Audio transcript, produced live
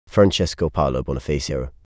Francesco Paolo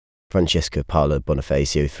Bonifacio. Francesco Paolo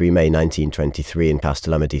Bonifacio, 3 May 1923 in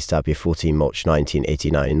Castellammare di Stabia, 14 March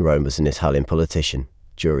 1989 in Rome, was an Italian politician,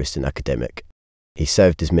 jurist and academic. He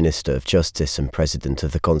served as Minister of Justice and President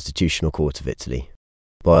of the Constitutional Court of Italy.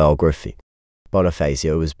 Biography.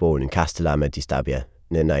 Bonifacio was born in Castellammare di Stabia,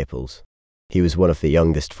 near Naples. He was one of the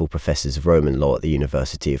youngest full professors of Roman law at the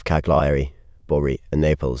University of Cagliari, Bari, and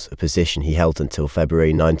Naples, a position he held until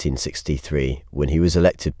February 1963, when he was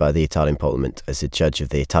elected by the Italian Parliament as a judge of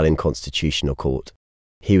the Italian Constitutional Court.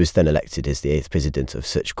 He was then elected as the 8th president of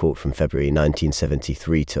such court from February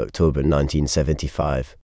 1973 to October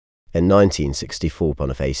 1975. In 1964,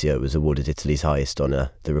 Bonifacio was awarded Italy's highest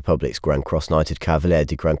honour, the Republic's Grand Cross, Knighted Cavaliere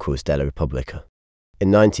di Gran Cruz della Repubblica. In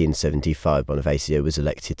 1975, Bonifacio was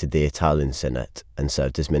elected to the Italian Senate and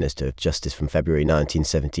served as Minister of Justice from February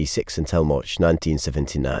 1976 until March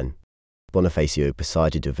 1979. Bonifacio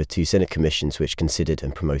presided over 2 Senate commissions which considered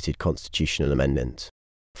and promoted constitutional amendments.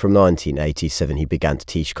 From 1987, he began to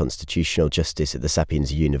teach constitutional justice at the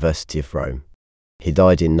Sapienza University of Rome. He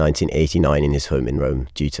died in 1989 in his home in Rome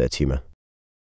due to a tumour.